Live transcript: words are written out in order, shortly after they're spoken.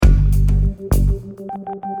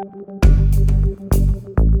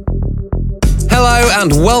Hello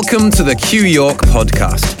and welcome to the Q York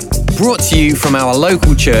podcast, brought to you from our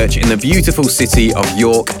local church in the beautiful city of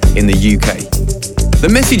York in the UK. The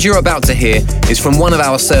message you're about to hear is from one of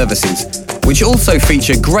our services, which also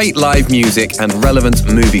feature great live music and relevant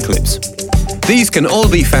movie clips. These can all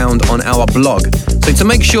be found on our blog, so to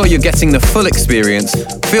make sure you're getting the full experience,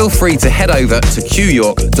 feel free to head over to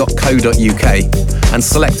qyork.co.uk and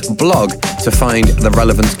select blog to find the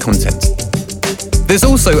relevant content. There's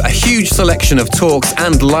also a huge selection of talks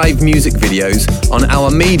and live music videos on our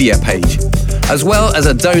media page, as well as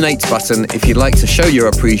a donate button if you'd like to show your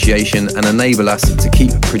appreciation and enable us to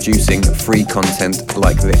keep producing free content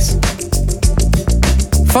like this.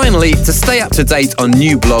 Finally, to stay up to date on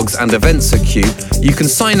new blogs and events at Q, you can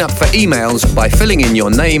sign up for emails by filling in your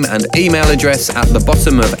name and email address at the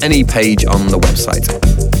bottom of any page on the website.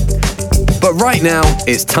 But right now,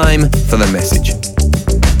 it's time for the message.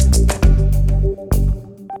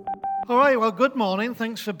 All right, well, good morning.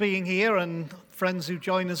 Thanks for being here and friends who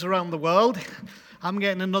join us around the world. I'm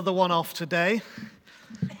getting another one off today,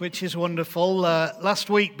 which is wonderful. Last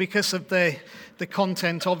week, because of the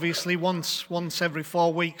content, obviously, once every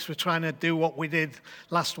 4 weeks, we're trying to do what we did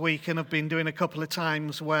last week and have been doing a couple of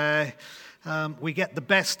times where we get the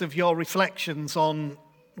best of your reflections on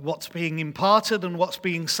what's being imparted and what's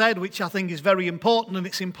being said, which I think is very important, and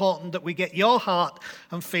it's important that we get your heart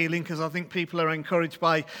and feeling, because I think people are encouraged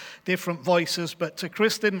by different voices, but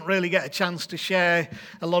Chris didn't really get a chance to share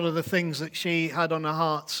a lot of the things that she had on her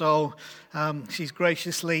heart, so she's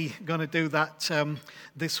graciously going to do that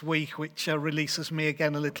this week, which releases me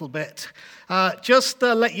again a little bit. Just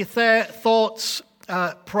let your thoughts,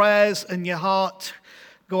 prayers and your heart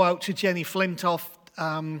go out to Jenny Flintoff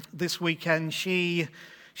this weekend.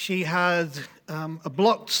 She had a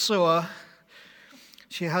blocked sewer,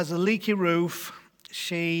 she has a leaky roof,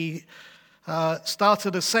 she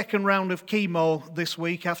started a second round of chemo this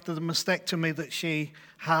week after the mastectomy that she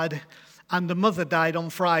had, and the mother died on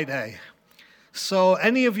Friday. So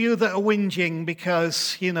any of you that are whinging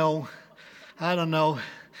because, I don't know,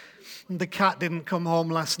 the cat didn't come home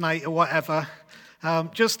last night or whatever,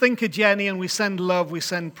 just think of Jenny, and we send love, we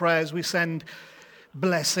send prayers, we send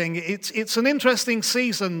blessing. It's an interesting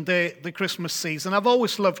season, the Christmas season. I've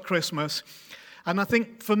always loved Christmas, and I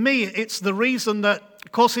think for me it's the reason that,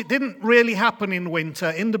 of course, it didn't really happen in winter.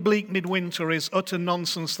 In the Bleak Midwinter is utter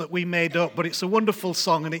nonsense that we made up, but it's a wonderful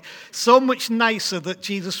song, and it's so much nicer that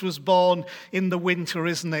Jesus was born in the winter,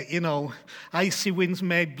 isn't it? Icy winds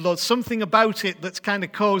made blood. Something about it that's kind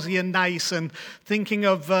of cozy and nice, and thinking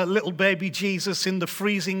of little baby Jesus in the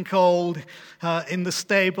freezing cold, in the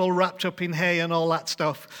stable, wrapped up in hay and all that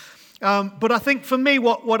stuff. But I think for me,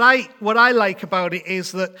 what I like about it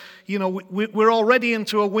is that, we're already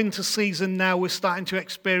into a winter season now. We're starting to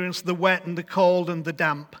experience the wet and the cold and the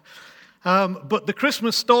damp. But the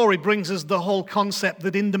Christmas story brings us the whole concept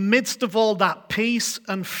that in the midst of all that, peace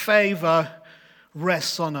and favor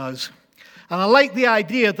rests on us. And I like the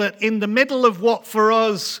idea that in the middle of what for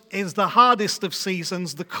us is the hardest of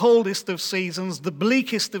seasons, the coldest of seasons, the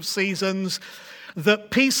bleakest of seasons,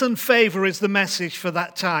 that peace and favor is the message for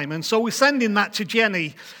that time. And so we're sending that to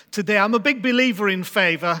Jenny today. I'm a big believer in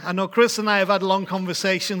favor. I know Chris and I have had long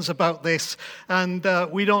conversations about this, and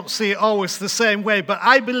we don't see it always the same way, but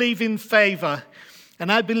I believe in favor.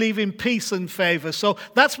 And I believe in peace and favor. So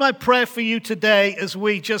that's my prayer for you today as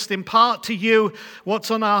we just impart to you what's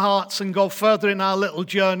on our hearts and go further in our little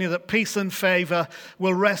journey, that peace and favor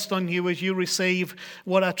will rest on you as you receive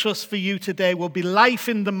what I trust for you today will be life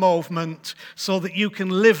in the moment, so that you can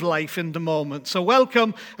live life in the moment. So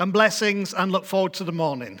welcome and blessings, and look forward to the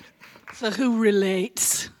morning. So who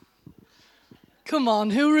relates? Come on,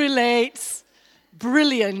 who relates?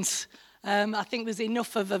 Brilliant. I think there's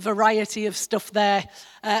enough of a variety of stuff there.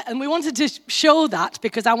 And we wanted to show that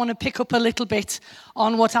because I want to pick up a little bit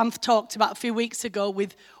on what Anth talked about a few weeks ago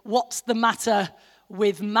with what's the matter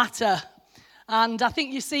with matter. And I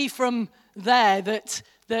think you see from there that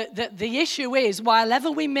the issue is, while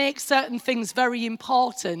ever we make certain things very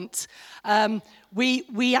important,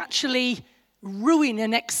 we actually ruin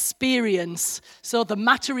an experience. So the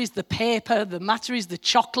matter is the paper, the matter is the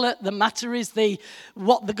chocolate, the matter is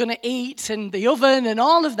what they're going to eat and the oven and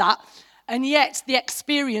all of that, and yet the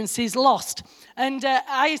experience is lost. And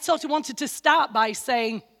I sort of wanted to start by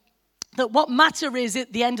saying that what matter is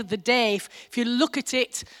at the end of the day, if you look at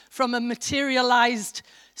it from a materialized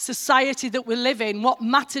society that we live in, what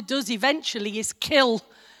matter does eventually is kill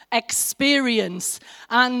experience.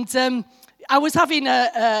 And I was having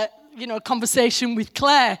conversation with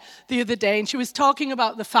Claire the other day, and she was talking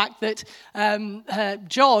about the fact that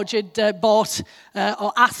George had bought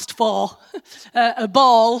or asked for a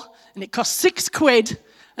ball, and it cost £6.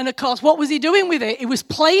 And of course, what was he doing with it? He was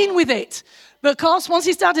playing with it. But of course, once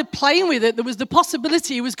he started playing with it, there was the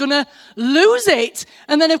possibility he was going to lose it.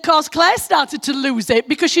 And then, of course, Claire started to lose it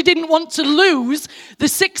because she didn't want to lose the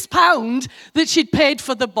 £6 that she'd paid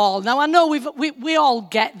for the ball. Now, I know we all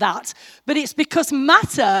get that, but it's because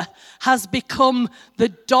matter has become the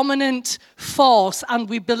dominant force, and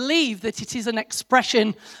we believe that it is an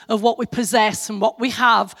expression of what we possess and what we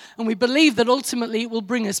have, and we believe that ultimately it will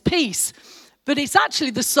bring us peace. But it's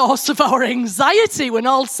actually the source of our anxiety when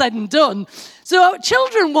all's said and done. So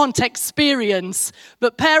children want experience,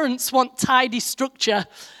 but parents want tidy structure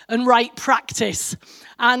and right practice.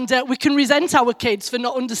 And we can resent our kids for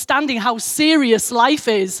not understanding how serious life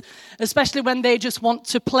is, especially when they just want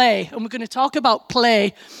to play. And we're going to talk about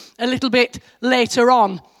play a little bit later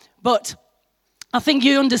on. But I think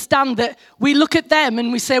you understand that we look at them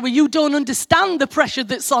and we say, well, you don't understand the pressure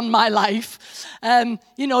that's on my life.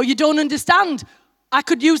 You don't understand. I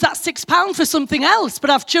could use that £6 for something else, but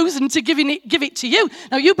I've chosen to give it to you.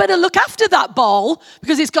 Now, you better look after that ball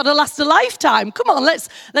because it's got to last a lifetime. Come on,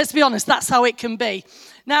 let's be honest. That's how it can be.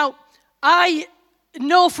 Now, I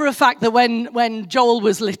know for a fact that when Joel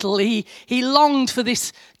was little, he longed for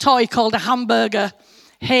this toy called a Hamburger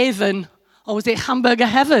Haven. Or was it Hamburger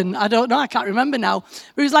Heaven? I don't know. I can't remember now.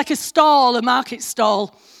 But it was like a market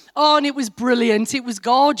stall. Oh, and it was brilliant. It was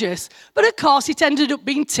gorgeous. But of course, it ended up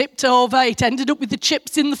being tipped over. It ended up with the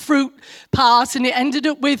chips in the fruit part. And it ended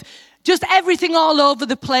up with just everything all over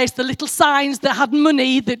the place. The little signs that had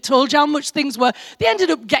money that told you how much things were. They ended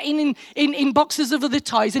up getting in boxes of other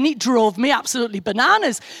toys. And it drove me absolutely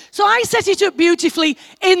bananas. So I set it up beautifully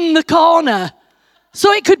in the corner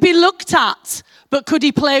so it could be looked at. But could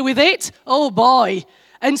he play with it? Oh, boy.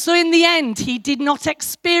 And so in the end, he did not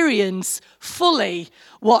experience fully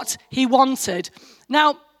what he wanted.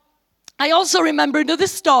 Now, I also remember another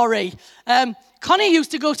story. Connie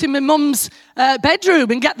used to go to my mum's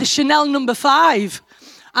bedroom and get the Chanel No. 5.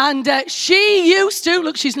 And she used to,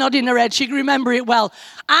 look, she's nodding her head, she can remember it well.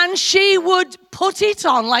 And she would put it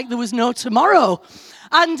on like there was no tomorrow.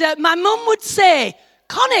 And my mum would say,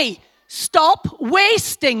 Connie, stop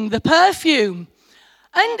wasting the perfume.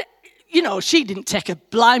 And, she didn't take a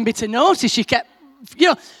blind bit of notice. She kept,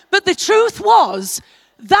 But the truth was,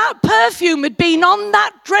 that perfume had been on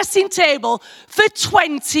that dressing table for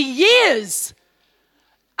 20 years.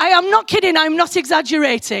 I am not kidding. I'm not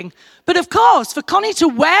exaggerating. But of course, for Connie to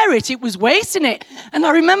wear it, it was wasting it. And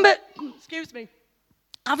I remember,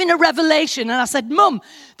 having a revelation. And I said, Mum,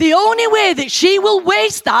 the only way that she will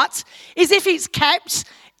waste that is if it's kept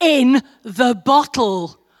in the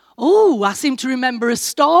bottle. Oh, I seem to remember a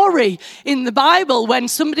story in the Bible when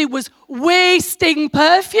somebody was wasting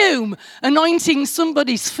perfume, anointing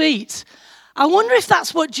somebody's feet. I wonder if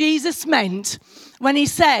that's what Jesus meant when he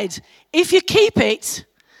said, if you keep it,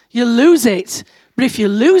 you'll lose it. But if you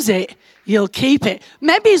lose it, you'll keep it.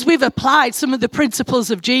 Maybe as we've applied some of the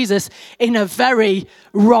principles of Jesus in a very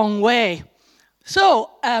wrong way.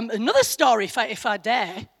 So, another story, if I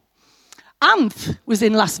dare. Anth was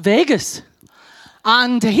in Las Vegas.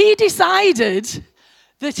 And he decided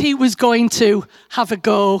that he was going to have a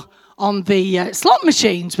go on the slot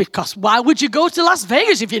machines, because why would you go to Las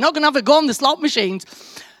Vegas if you're not going to have a go on the slot machines?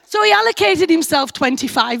 So he allocated himself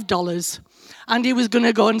 $25, and he was going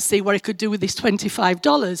to go and see what he could do with this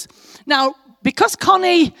 $25. Now, because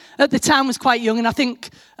Connie at the time was quite young, and I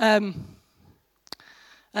think,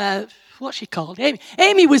 what's she called?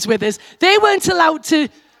 Amy was with us. They weren't allowed to.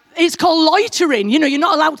 It's called loitering. You're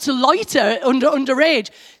not allowed to loiter underage.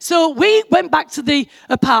 So we went back to the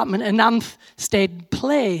apartment and Anth stayed and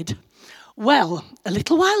played. Well, a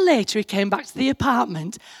little while later, he came back to the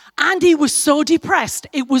apartment and he was so depressed.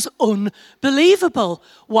 It was unbelievable.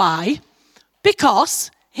 Why?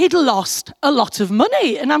 Because he'd lost a lot of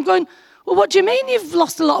money. And I'm going, well, what do you mean you've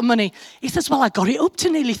lost a lot of money? He says, well, I got it up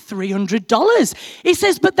to nearly $300. He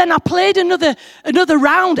says, but then I played another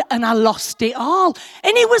round and I lost it all.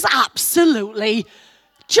 And he was absolutely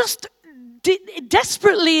just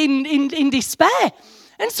desperately in despair.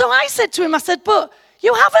 And so I said to him, but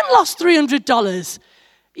you haven't lost $300.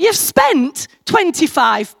 You've spent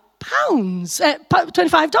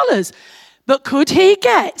 $25. But could he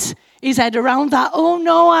get his head around that? Oh,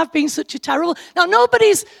 no, I've been such a terrible... Now,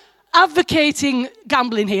 nobody's advocating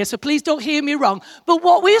gambling here, so please don't hear me wrong. But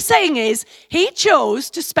what we're saying is he chose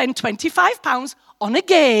to spend £25 on a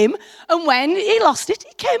game, and when he lost it,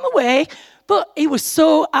 he came away. But he was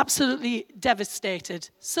so absolutely devastated.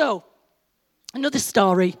 So, another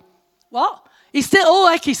story. What?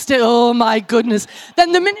 Oh my goodness.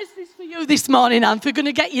 Then the minister's for you this morning, Anth. We're going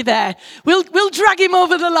to get you there. We'll drag him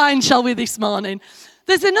over the line, shall we, this morning?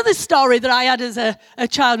 There's another story that I had as a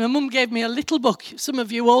child. My mum gave me a little book. Some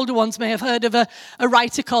of you older ones may have heard of a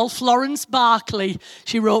writer called Florence Barclay.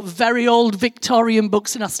 She wrote very old Victorian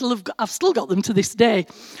books, and I've still got them to this day.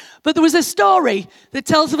 But there was a story that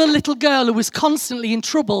tells of a little girl who was constantly in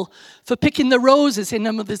trouble for picking the roses in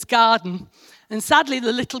her mother's garden. And sadly,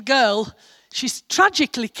 the little girl, she's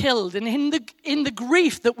tragically killed. And in the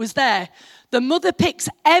grief that was there, the mother picks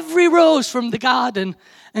every rose from the garden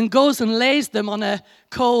and goes and lays them on a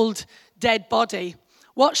cold, dead body.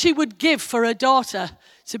 What she would give for her daughter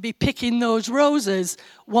to be picking those roses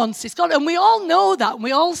once it's gone. And we all know that. And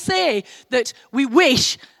we all say that we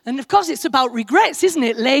wish. And of course, it's about regrets, isn't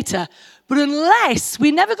it, later? But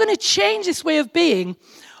we're never going to change this way of being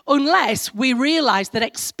unless we realize that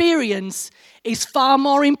experience is far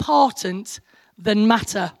more important than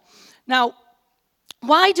matter. Now,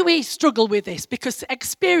 why do we struggle with this? Because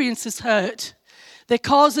experiences hurt. They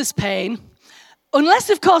cause us pain. Unless,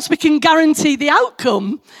 of course, we can guarantee the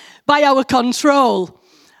outcome by our control.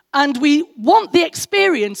 And we want the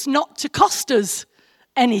experience not to cost us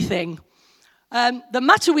anything. The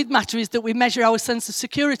matter with matter is that we measure our sense of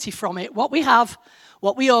security from it, what we have,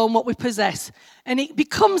 what we own, what we possess. And it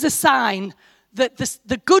becomes a sign that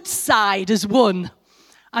the good side has won.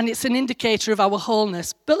 And it's an indicator of our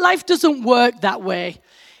wholeness. But life doesn't work that way.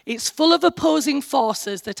 It's full of opposing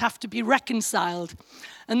forces that have to be reconciled.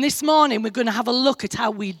 And this morning, we're going to have a look at how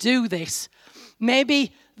we do this.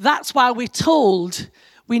 Maybe that's why we're told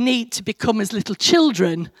we need to become as little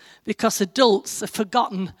children, because adults have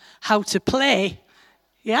forgotten how to play.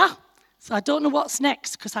 Yeah? So I don't know what's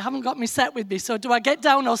next, because I haven't got my set with me. So do I get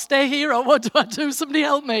down or stay here, or what do I do? Somebody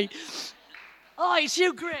help me. Oh, it's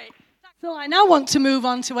you, great. So I now want to move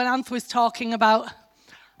on to when Anth was talking about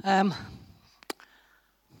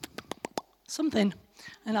something,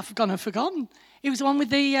 and I've forgotten. It was the one with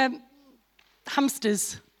the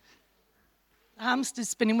hamsters. The hamster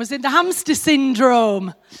spinning. Was it the hamster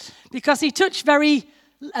syndrome? Because he touched very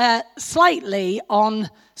slightly on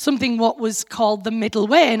something what was called the middle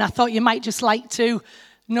way, and I thought you might just like to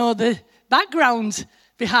know the background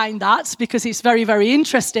behind that, because it's very, very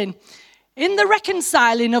interesting. In the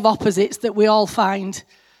reconciling of opposites that we all find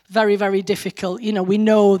very, very difficult, we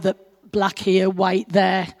know that black here, white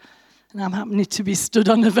there, and I'm happening to be stood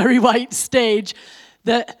on a very white stage,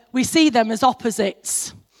 that we see them as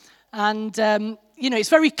opposites. And, it's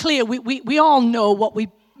very clear. We all know what we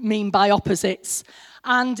mean by opposites.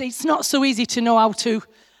 And it's not so easy to know how to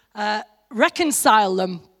reconcile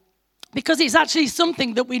them, because it's actually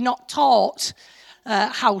something that we're not taught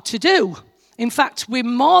how to do. In fact, we're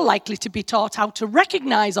more likely to be taught how to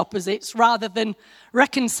recognize opposites rather than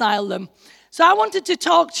reconcile them. So I wanted to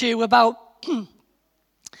talk to you about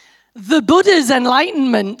the Buddha's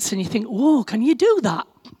enlightenment. And you think, oh, can you do that?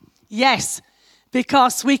 Yes,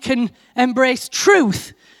 because we can embrace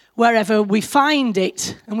truth wherever we find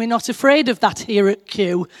it. And we're not afraid of that here at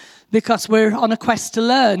Q, because we're on a quest to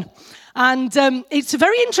learn. And it's a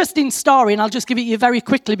very interesting story, and I'll just give it you very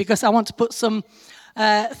quickly because I want to put some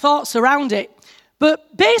thoughts around it.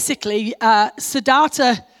 But basically,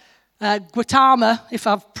 Siddhartha Gautama, if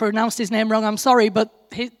I've pronounced his name wrong, I'm sorry, but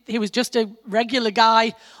he was just a regular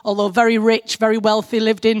guy, although very rich, very wealthy,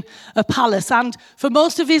 lived in a palace, and for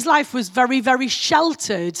most of his life was very, very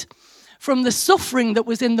sheltered from the suffering that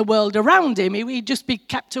was in the world around him. He'd just be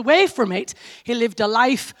kept away from it. He lived a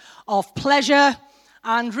life of pleasure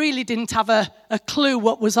and really didn't have a clue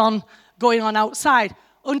what was going on outside,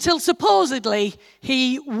 until supposedly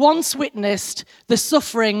he once witnessed the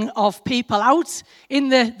suffering of people out in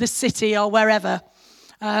the city or wherever,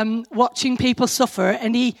 watching people suffer,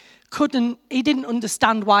 and he didn't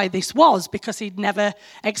understand why this was, because he'd never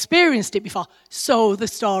experienced it before. So the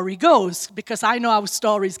story goes, because I know how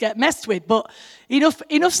stories get messed with, but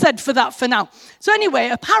enough said for that for now. So anyway,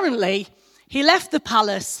 apparently he left the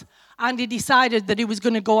palace and he decided that he was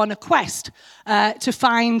going to go on a quest to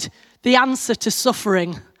find the answer to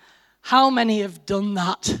suffering. How many have done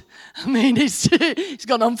that? I mean, it's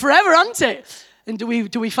gone on forever, hasn't it? And do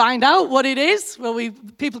we find out what it is? Well,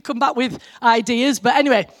 people come back with ideas. But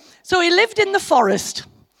anyway, so he lived in the forest.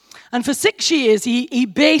 And for 6 years, he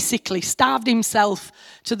basically starved himself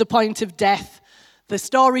to the point of death. The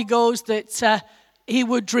story goes that he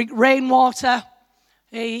would drink rainwater.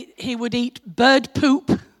 He would eat bird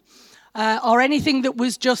poop or anything that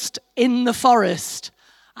was just in the forest.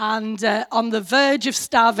 And on the verge of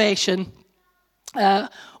starvation,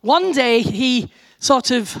 one day he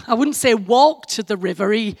I wouldn't say walked to the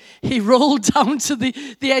river, he rolled down to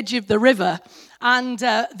the edge of the river, and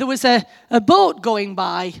there was a boat going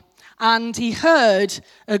by, and he heard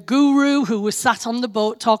a guru who was sat on the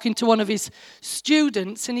boat talking to one of his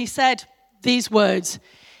students, and he said these words,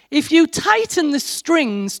 "If you tighten the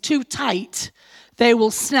strings too tight, they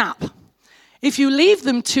will snap. If you leave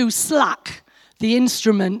them too slack, the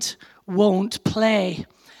instrument won't play."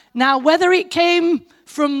 Now, whether it came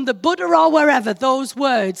from the Buddha or wherever, those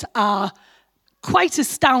words are quite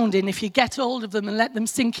astounding if you get hold of them and let them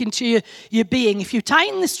sink into your being. If you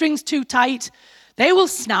tighten the strings too tight, they will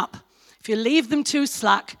snap. If you leave them too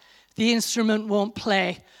slack, the instrument won't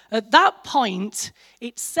play. At that point,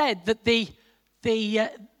 it said that the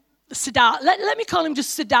Siddhartha, let me call him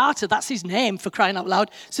just Siddhartha, that's his name for crying out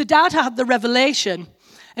loud. Siddhartha had the revelation,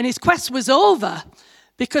 and his quest was over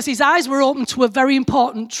because his eyes were open to a very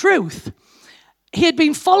important truth. He had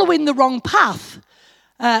been following the wrong path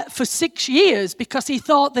for 6 years because he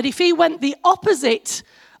thought that if he went the opposite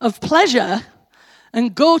of pleasure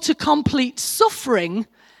and go to complete suffering,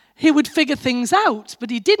 he would figure things out. But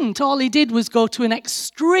he didn't. All he did was go to an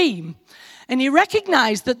extreme. And he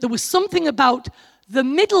recognized that there was something about the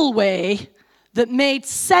middle way that made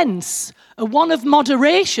sense, a one of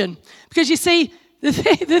moderation. Because you see, the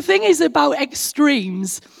thing is about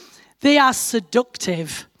extremes, they are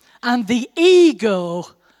seductive. And the ego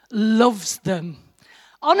loves them.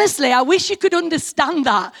 Honestly, I wish you could understand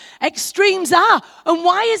that. Extremes are. And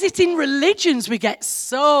why is it in religions we get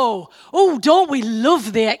don't we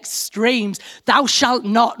love the extremes? Thou shalt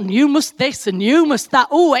not, and you must this, and you must that.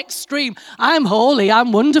 Oh, extreme. I'm holy,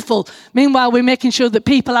 I'm wonderful. Meanwhile, we're making sure that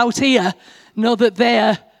people out here know that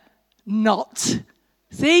they're not.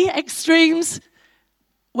 See, extremes.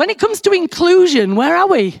 When it comes to inclusion, where are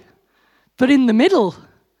we? But in the middle.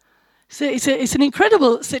 So it's an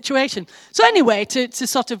incredible situation. So anyway, to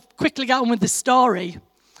sort of quickly get on with the story,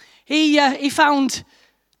 he found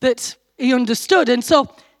that he understood. And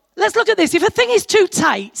so let's look at this. If a thing is too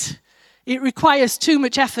tight, it requires too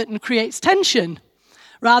much effort and creates tension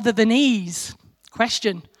rather than ease.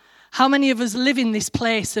 Question, how many of us live in this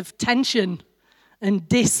place of tension and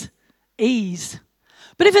dis-ease?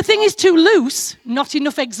 But if a thing is too loose, not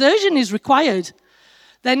enough exertion is required.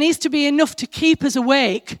 There needs to be enough to keep us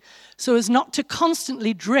awake so as not to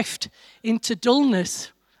constantly drift into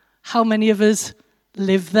dullness. How many of us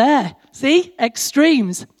live there? See?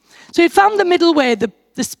 Extremes. So he found the middle way,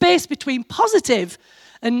 the space between positive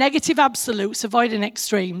and negative absolutes, avoiding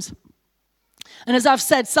extremes. And as I've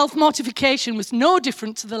said, self-mortification was no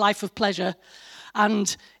different to the life of pleasure,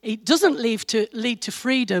 and it doesn't lead to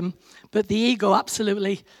freedom, but the ego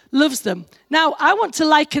absolutely loves them. Now, I want to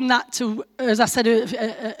liken that to, as I said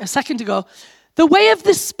a second ago, the way of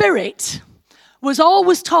the Spirit was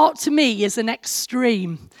always taught to me as an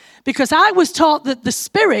extreme, because I was taught that the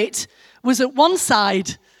Spirit was at one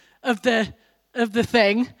side of the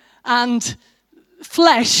thing and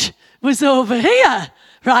flesh was over here,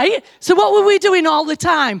 right? So what were we doing all the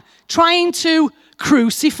time? Trying to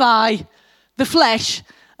crucify the flesh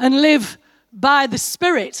and live by the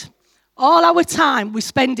Spirit. All our time we're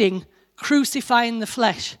spending crucifying the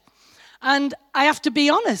flesh. And I have to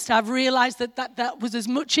be honest, I've realized that was as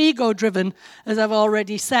much ego-driven as I've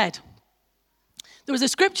already said. There was a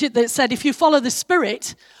scripture that said, if you follow the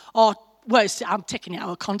Spirit, I'm taking it out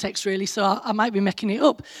of context really, so I might be making it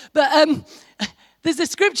up. But there's a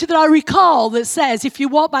scripture that I recall that says, if you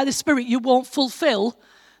walk by the Spirit, you won't fulfill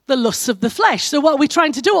the lusts of the flesh. So what are we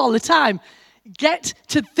trying to do all the time? Get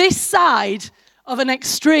to this side of an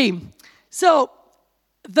extreme. So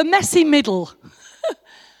the messy middle.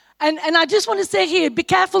 And I just want to say here, be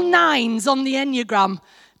careful 9s on the Enneagram.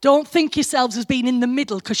 Don't think yourselves as being in the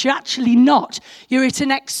middle, because you're actually not. You're at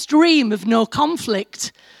an extreme of no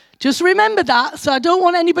conflict. Just remember that. So I don't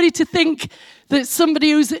want anybody to think that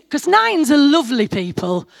somebody because 9s are lovely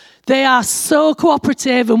people. They are so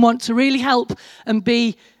cooperative and want to really help and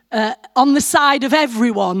be on the side of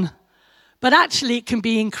everyone. But actually it can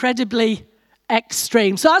be incredibly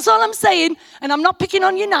extreme. So that's all I'm saying, and I'm not picking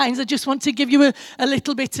on your 9s. I just want to give you a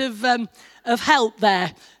little bit of help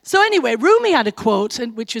there. So anyway, Rumi had a quote,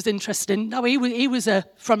 which was interesting. Now he was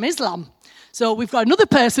from Islam. So we've got another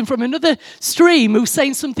person from another stream who's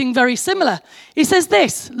saying something very similar. He says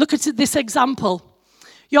this, look at this example.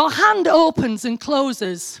 Your hand opens and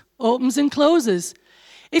closes.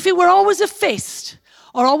 If it were always a fist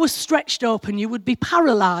or always stretched open, you would be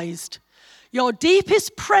paralyzed. Your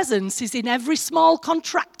deepest presence is in every small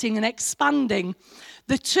contracting and expanding,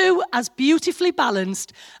 the two as beautifully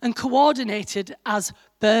balanced and coordinated as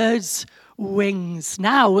birds' wings.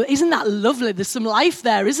 Now, isn't that lovely? There's some life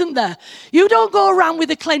there, isn't there? You don't go around with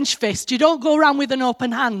a clenched fist. You don't go around with an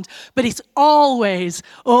open hand, but it's always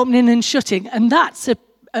opening and shutting. And that's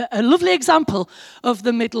a lovely example of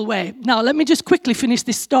the middle way. Now, let me just quickly finish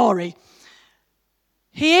this story.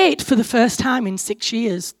 He ate for the first time in 6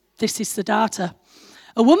 years. This is Siddhartha.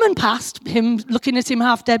 A woman passed him, looking at him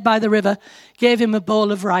half dead by the river, gave him a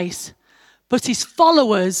bowl of rice. But his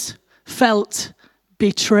followers felt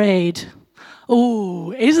betrayed.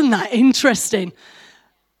 Oh, isn't that interesting?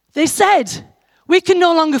 They said, "We can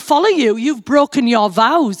no longer follow you. You've broken your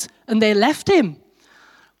vows." And they left him.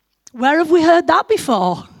 Where have we heard that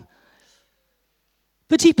before?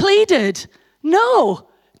 But he pleaded, "No,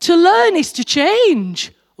 to learn is to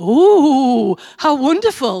change." Oh, how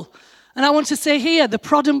wonderful. And I want to say here, the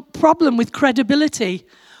problem with credibility,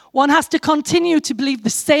 one has to continue to believe the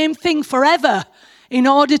same thing forever in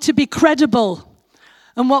order to be credible.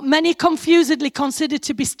 And what many confusedly consider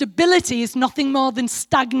to be stability is nothing more than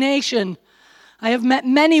stagnation. I have met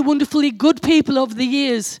many wonderfully good people over the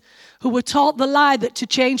years who were taught the lie that to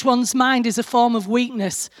change one's mind is a form of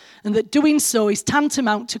weakness, and that doing so is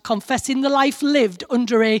tantamount to confessing the life lived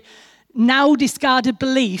under a now discarded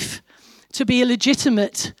belief to be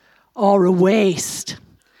illegitimate or a waste.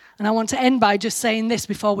 And I want to end by just saying this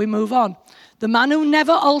before we move on. The man who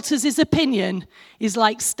never alters his opinion is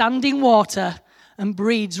like standing water and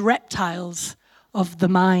breeds reptiles of the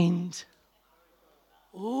mind.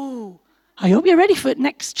 Oh, I hope you're ready for the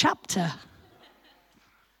next chapter.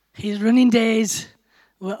 His running days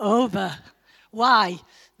were over. Why?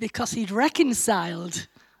 Because he'd reconciled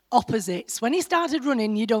opposites. When he started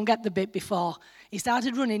running, you don't get the bit before. He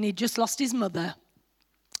started running, he'd just lost his mother.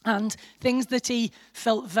 And things that he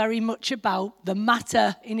felt very much about, the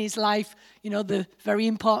matter in his life, you know, the very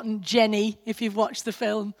important Jenny, if you've watched the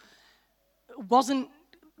film, wasn't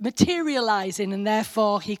materializing, and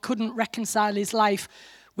therefore he couldn't reconcile his life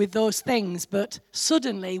with those things. But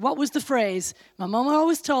suddenly, what was the phrase? My mum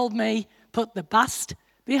always told me, put the past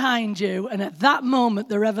behind you. And at that moment,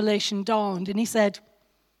 the revelation dawned, and he said,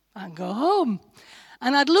 I can go home.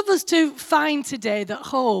 And I'd love us to find today that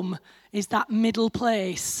home is that middle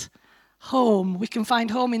place. Home. We can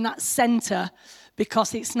find home in that center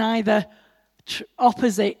because it's neither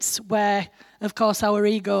opposites where, of course, our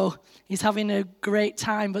ego is having a great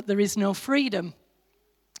time, but there is no freedom.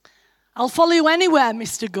 I'll follow you anywhere,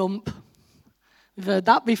 Mr. Gump. We've heard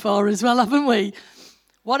that before as well, haven't we?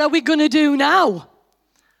 What are we going to do now?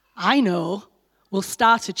 I know. We'll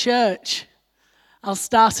start a church. I'll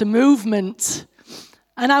start a movement.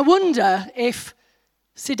 And I wonder if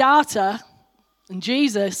Siddhartha and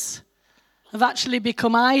Jesus have actually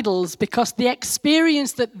become idols because the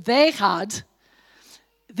experience that they had,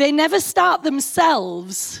 they never start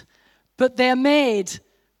themselves, but they're made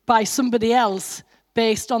by somebody else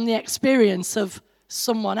based on the experience of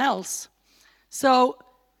someone else. So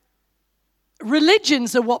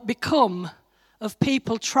religions are what become of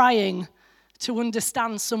people trying to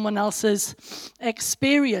understand someone else's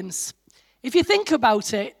experience. If you think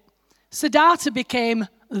about it, Siddhartha became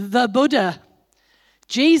the Buddha.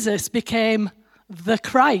 Jesus became the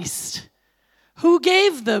Christ. Who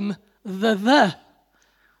gave them the? Have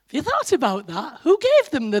you thought about that? Who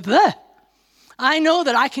gave them the? I know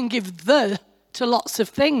that I can give the to lots of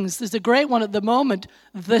things. There's a great one at the moment,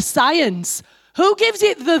 the science. Who gives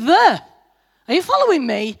it the? Are you following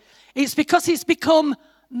me? It's because it's become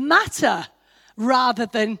matter rather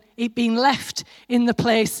than it being left in the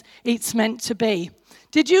place it's meant to be.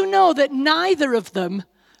 Did you know that neither of them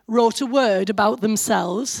wrote a word about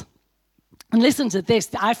themselves? And listen to this,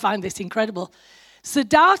 I find this incredible.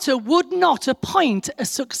 Siddhartha would not appoint a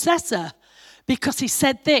successor because he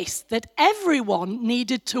said this, that everyone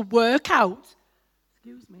needed to work out.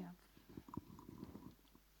 Excuse me.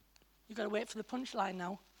 You've got to wait for the punchline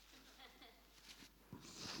now.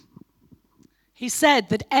 He said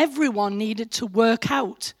that everyone needed to work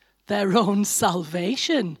out their own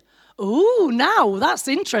salvation. Ooh, now that's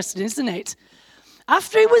interesting, isn't it?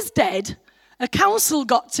 After he was dead, a council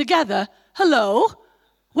got together. Hello?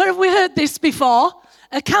 Where have we heard this before?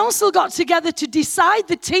 A council got together to decide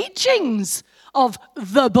the teachings of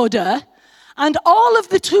the Buddha and all of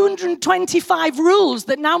the 225 rules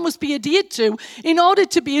that now must be adhered to in order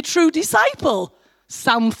to be a true disciple.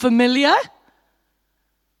 Sound familiar?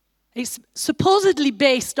 It's supposedly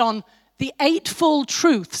based on the Eightfold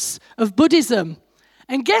Truths of Buddhism.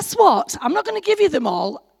 And guess what? I'm not going to give you them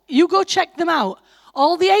all. You go check them out.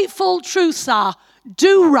 All the Eightfold Truths are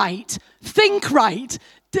do right, think right.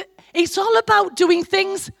 It's all about doing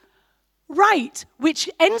things right, which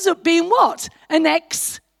ends up being what? An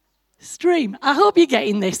stream. I hope you're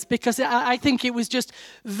getting this, because I think it was just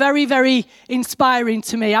very, very inspiring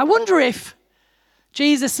to me. I wonder if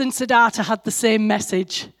Jesus and Siddhartha had the same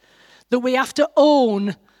message, that we have to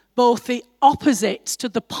own both the opposites to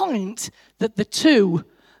the point that the two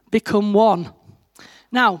become one.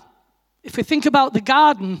 Now, if we think about the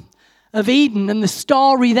Garden of Eden and the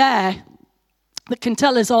story there, that can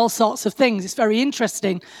tell us all sorts of things. It's very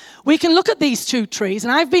interesting. We can look at these two trees,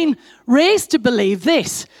 and I've been raised to believe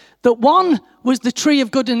this, that one was the tree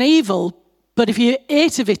of good and evil, but if you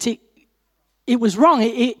ate of it, it was wrong.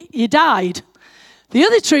 You died. The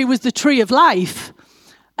other tree was the tree of life,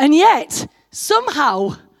 and yet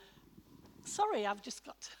somehow, sorry, I've just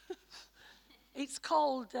got, it's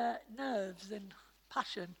called nerves and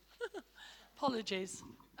passion.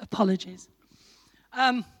 Apologies.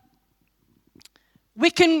 We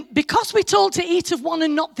can, because we're told to eat of one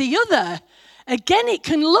and not the other, again, it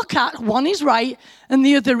can look at one is right and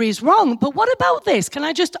the other is wrong. But what about this? Can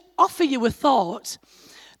I just offer you a thought?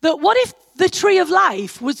 That what if the tree of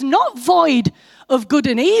life was not void of good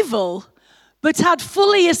and evil, but had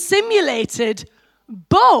fully assimilated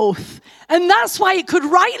both? And that's why it could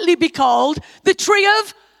rightly be called the tree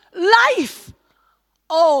of life.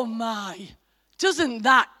 Oh my, doesn't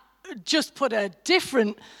that just put a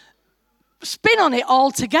different spin on it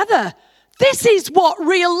altogether? This is what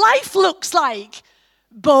real life looks like.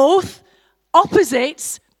 Both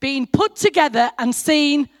opposites being put together and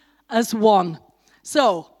seen as one.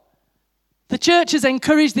 So, the church has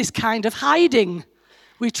encouraged this kind of hiding.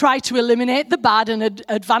 We try to eliminate the bad and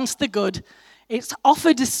advance the good. It's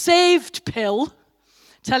offered a saved pill,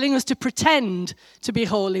 telling us to pretend to be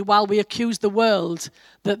holy while we accuse the world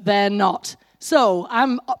that they're not. So,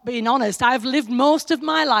 I'm being honest, I've lived most of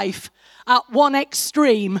my life at one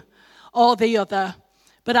extreme or the other,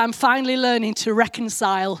 but I'm finally learning to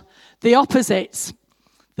reconcile the opposites.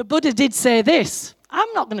 The Buddha did say this.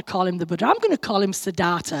 I'm not going to call him the Buddha. I'm going to call him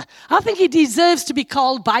Siddhartha. I think he deserves to be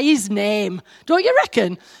called by his name. Don't you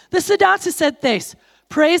reckon? The Siddhartha said this: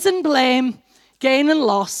 praise and blame, gain and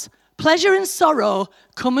loss, pleasure and sorrow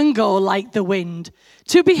come and go like the wind.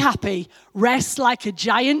 To be happy, rest like a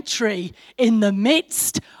giant tree in the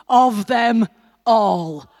midst of them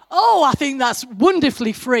all. Oh, I think that's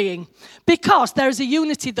wonderfully freeing, because there is a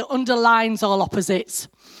unity that underlines all opposites.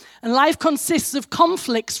 And life consists of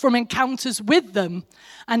conflicts from encounters with them,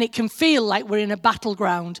 and it can feel like we're in a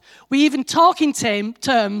battleground. We even talk in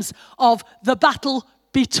terms of the battle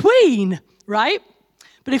between, right?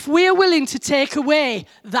 But if we are willing to take away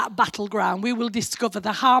that battleground, we will discover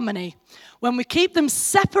the harmony. When we keep them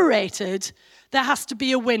separated, there has to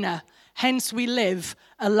be a winner. Hence, we live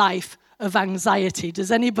a life of anxiety.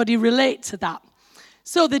 Does anybody relate to that?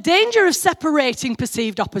 So the danger of separating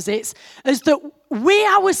perceived opposites is that we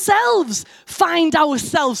ourselves find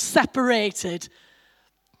ourselves separated.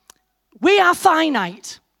 We are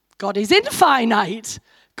finite. God is infinite.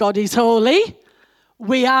 God is holy.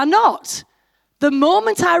 We are not. The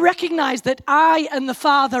moment I recognize that I and the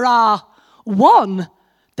Father are one,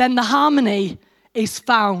 then the harmony is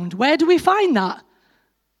found. Where do we find that?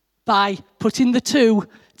 By putting the two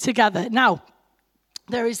together. Now,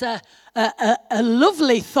 there is a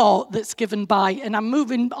lovely thought that's given by, and I'm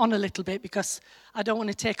moving on a little bit because I don't want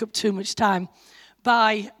to take up too much time,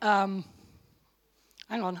 by, hang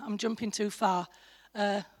on, I'm jumping too far.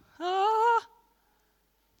 Yeah,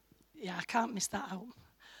 I can't miss that out.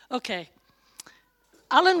 Okay.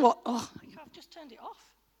 Alan, what? Oh, I've just turned it off.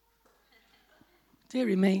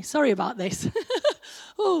 Dearie me, sorry about this.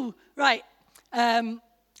 Oh, right.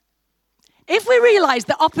 If we realize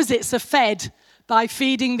that opposites are fed by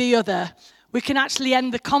feeding the other, we can actually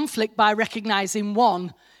end the conflict by recognizing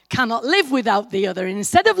one cannot live without the other. And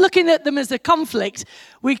instead of looking at them as a conflict,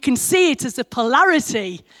 we can see it as a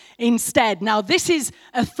polarity instead. Now, this is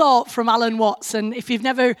a thought from Alan Watts, and if you've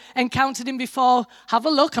never encountered him before, have a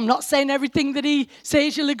look. I'm not saying everything that he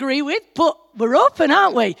says you'll agree with, but we're open,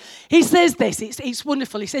 aren't we? He says this, it's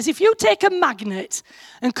wonderful. He says, if you take a magnet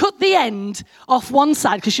and cut the end off one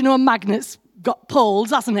side, because you know a magnet's got poles,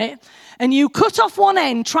 hasn't it? And you cut off one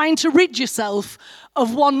end trying to rid yourself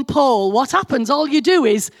of one pole, what happens? All you do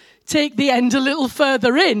is take the end a little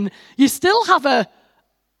further in. You still have the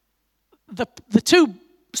two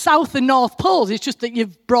south and north poles. It's just that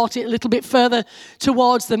you've brought it a little bit further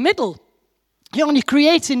towards the middle. You only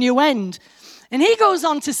create a new end. And he goes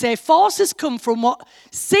on to say, forces come from what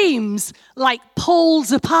seems like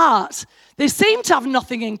poles apart. They seem to have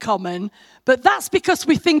nothing in common, but that's because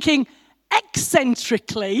we're thinking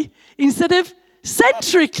eccentrically instead of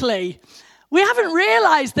centrically. We haven't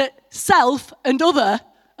realized that self and other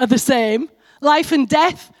are the same. Life and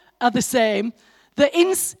death are the same. The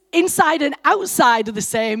inside and outside are the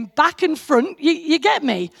same, back and front, you get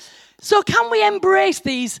me? So can we embrace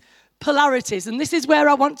these polarities? And this is where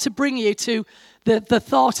I want to bring you to the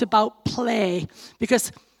thought about play.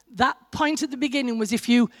 Because that point at the beginning was if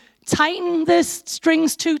you tighten the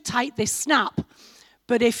strings too tight, they snap.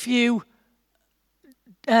 But if you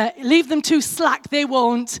leave them too slack, they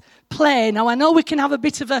won't play. Now, I know we can have a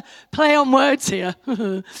bit of a play on words here,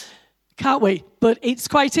 can't we? But it's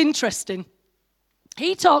quite interesting.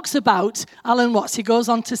 He talks about, Alan Watts, he goes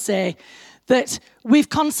on to say that we've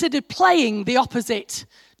considered playing the opposite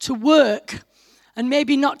to work and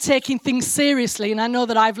maybe not taking things seriously. And I know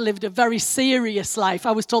that I've lived a very serious life.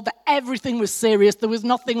 I was told that everything was serious. There was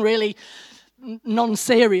nothing really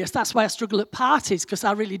non-serious. That's why I struggle at parties, because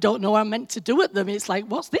I really don't know what I'm meant to do at them. It's like,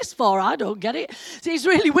 what's this for? I don't get it. It's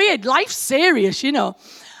really weird. Life's serious, you know.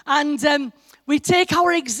 And we take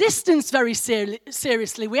our existence very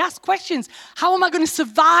seriously. We ask questions. How am I going to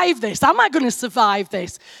survive this? Am I going to survive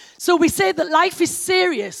this? So we say that life is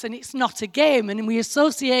serious and it's not a game. And we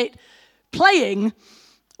associate playing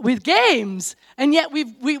with games. And yet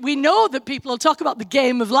we know that people will talk about the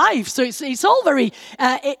game of life. So it's all very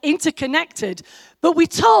interconnected. But we're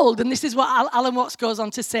told, and this is what Alan Watts goes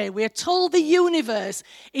on to say, we are told the universe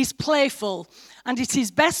is playful. And it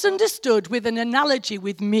is best understood with an analogy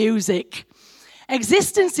with music.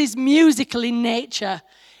 Existence is musical in nature.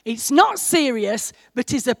 It's not serious,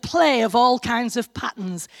 but is a play of all kinds of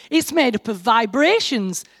patterns. It's made up of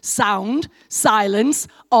vibrations, sound, silence,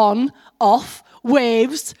 on, off,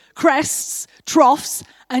 waves, crests, troughs,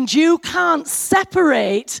 and you can't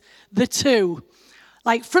separate the two.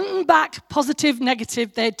 Like front and back, positive,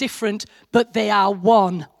 negative, they're different, but they are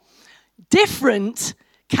one. Different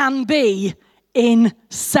can be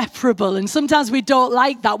inseparable. And sometimes we don't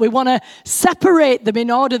like that. We want to separate them in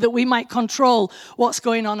order that we might control what's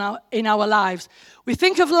going on in our lives. We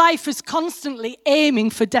think of life as constantly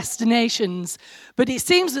aiming for destinations, but it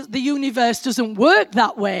seems that the universe doesn't work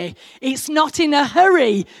that way. It's not in a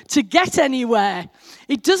hurry to get anywhere.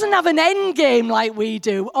 It doesn't have an end game like we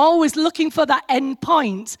do, always looking for that end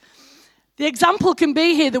point. The example can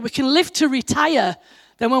be here that we can live to retire.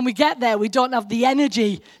 Then when we get there, we don't have the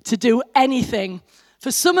energy to do anything.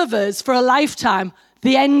 For some of us, for a lifetime,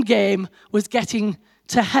 the end game was getting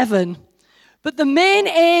to heaven. But the main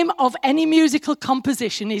aim of any musical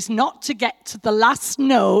composition is not to get to the last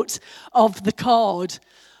note of the chord.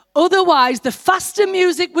 Otherwise, the faster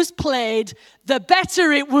music was played, the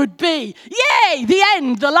better it would be. Yay, the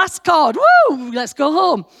end, the last chord. Woo, let's go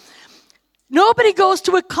home. Nobody goes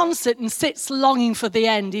to a concert and sits longing for the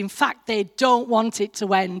end. In fact, they don't want it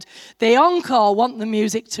to end. They encore want the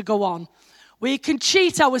music to go on. We can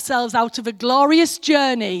cheat ourselves out of a glorious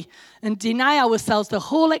journey and deny ourselves the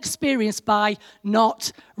whole experience by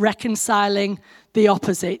not reconciling the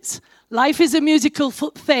opposites. Life is a musical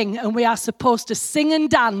thing, and we are supposed to sing and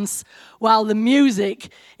dance while the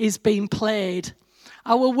music is being played.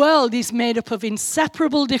 Our world is made up of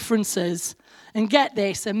inseparable differences. And get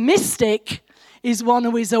this, a mystic is one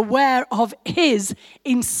who is aware of his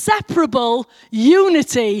inseparable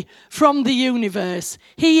unity from the universe.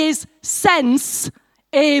 He is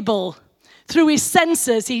sense-able. Through his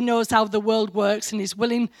senses, he knows how the world works and is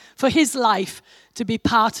willing for his life to be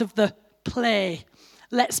part of the play.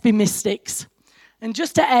 Let's be mystics. And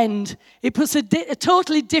just to end, it puts a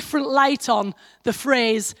totally different light on the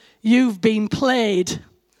phrase, you've been played.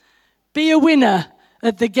 Be a winner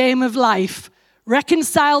at the game of life.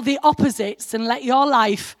 Reconcile the opposites and let your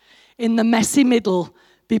life in the messy middle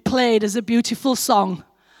be played as a beautiful song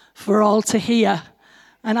for all to hear.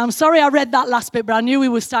 And I'm sorry I read that last bit, but I knew we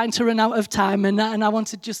were starting to run out of time, and I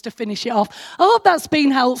wanted just to finish it off. I hope that's been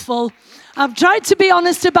helpful. I've tried to be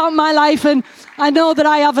honest about my life, and I know that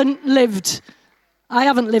I haven't lived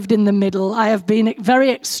in the middle. I have been very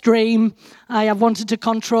extreme. I have wanted to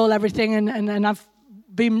control everything, and I've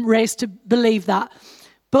been raised to believe that.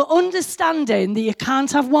 But understanding that you can't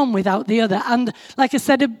have one without the other. And like I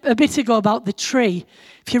said a bit ago about the tree,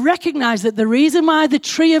 if you recognize that the reason why the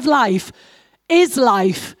tree of life is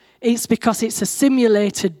life, it's because it's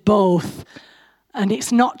assimilated both. And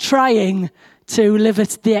it's not trying to live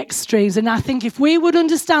at the extremes. And I think if we would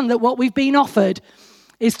understand that what we've been offered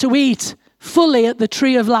is to eat fully at the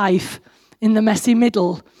tree of life in the messy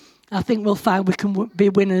middle, I think we'll find we can be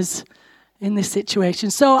winners in this situation.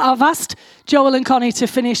 So I've asked Joel and Connie to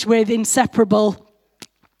finish with Inseparable.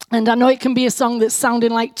 And I know it can be a song that's sounding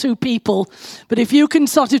like two people, but if you can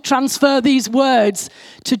sort of transfer these words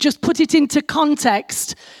to just put it into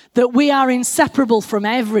context that we are inseparable from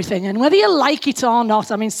everything. And whether you like it or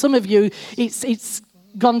not, I mean, some of you, it's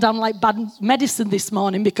gone down like bad medicine this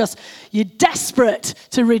morning because you're desperate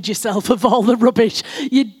to rid yourself of all the rubbish.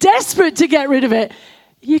 You're desperate to get rid of it.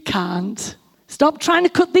 You can't. Stop trying to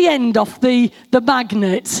cut the end off the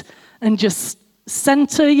magnet and just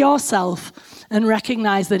center yourself and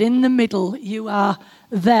recognize that in the middle you are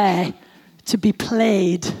there to be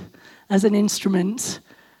played as an instrument.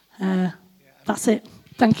 That's it.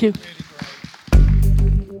 Thank you.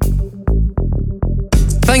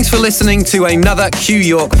 Thanks for listening to another Q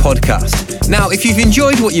York podcast. Now, if you've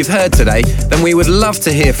enjoyed what you've heard today, then we would love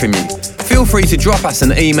to hear from you. Feel free to drop us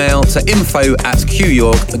an email to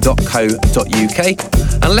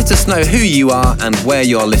info@qyork.co.uk and let us know who you are and where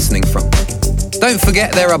you're listening from. Don't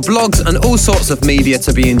forget there are blogs and all sorts of media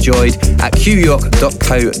to be enjoyed at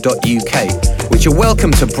qyork.co.uk, which you're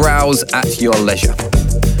welcome to browse at your leisure.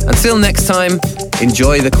 Until next time,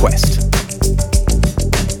 enjoy the quest.